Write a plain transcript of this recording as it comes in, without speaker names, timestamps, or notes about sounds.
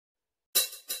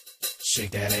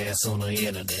Shake that ass on the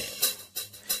internet.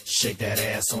 Shake that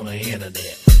ass on the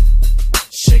internet.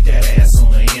 Shake that ass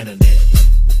on the internet.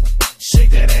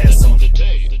 Shake that ass on the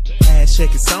day. Ass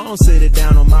shaking song, sit it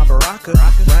down on my baraka.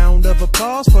 Round of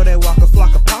applause for that waka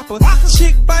flocka popper.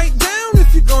 Chick bite down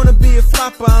if you're gonna be a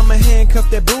flopper. I'ma handcuff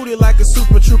that booty like a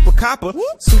super trooper copper.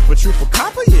 Super trooper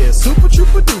copper, yeah, super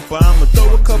trooper duper. I'ma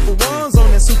throw a couple ones on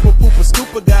that super pooper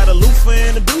scooper. Got a loofah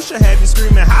and a douche, have you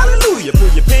screaming hallelujah. Pull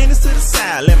your panties to the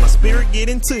side, let my spirit get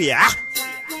into ya.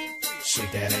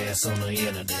 Shake that ass on the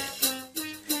internet.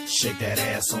 Shake that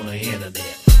ass on the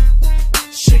internet.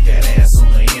 Shake that ass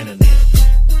on the internet.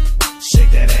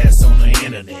 Shake that ass on the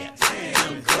internet.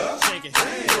 Damn, girl. Shake it.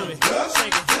 Damn, girl.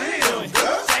 Shake it. Damn,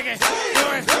 girl. Shake it.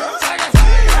 Damn, girl. Shake it.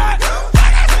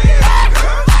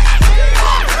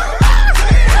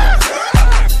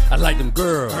 I like them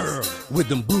girls with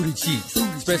them booty cheeks,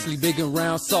 especially big and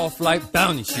round, soft like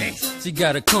bounty sheets. She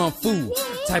got a kung fu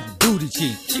type of booty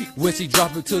cheek. When she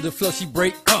drop it to the floor, she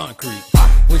break concrete.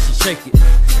 When she shake it,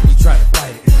 you try to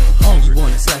fight it. You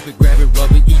wanna slap it, grab it,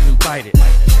 rub it, even bite it.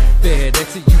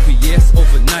 FedEx it, UPS,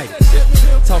 overnight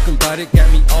it. Talking about it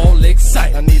got me all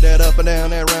excited. I need that up and down,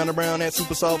 that round and brown, that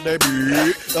super soft, that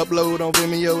beat. Upload on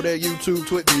Vimeo, that YouTube,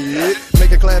 Twitch.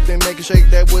 Make it clap, then make it shake,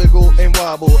 that wiggle and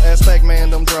wobble. Ass Pac-Man,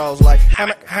 them draws like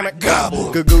hammock,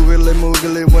 gobble. Good googly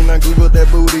moogly when I Google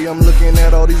that booty. I'm looking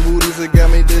at all these booties, it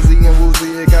got me dizzy and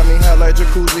woozy. It got me hot like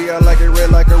jacuzzi, I like it red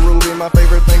like a ruby. My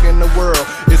favorite thing in the world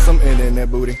is some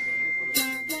internet booty.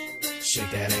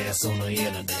 Shake that ass on the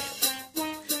internet.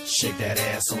 Shake that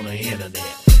ass on the internet.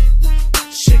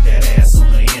 Shake that ass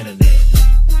on the internet.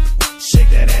 Shake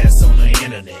that ass on the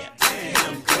internet.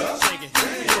 Damn, girl. Shake it.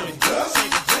 Damn, girl.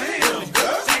 Shake it. Damn,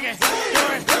 girl. Shake it.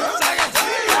 Damn, girl. Shake it.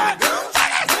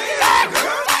 Damn,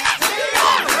 girl.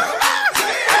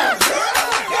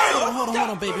 Hold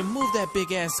on, baby. Move that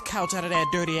big ass couch out of that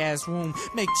dirty ass room.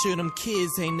 Make sure them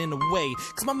kids ain't in the way.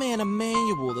 Cause my man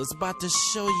Emmanuel is about to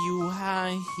show you how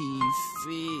he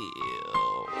feels.